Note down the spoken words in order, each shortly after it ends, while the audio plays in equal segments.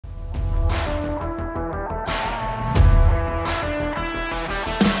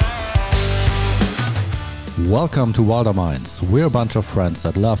Welcome to Wilder Minds. We're a bunch of friends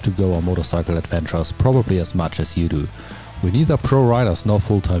that love to go on motorcycle adventures probably as much as you do. We're neither pro riders nor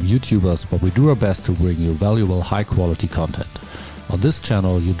full-time YouTubers, but we do our best to bring you valuable high-quality content. On this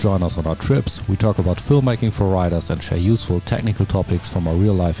channel you join us on our trips, we talk about filmmaking for riders and share useful technical topics from our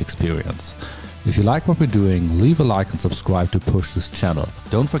real-life experience. If you like what we're doing, leave a like and subscribe to push this channel.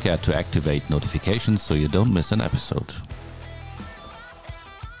 Don't forget to activate notifications so you don't miss an episode.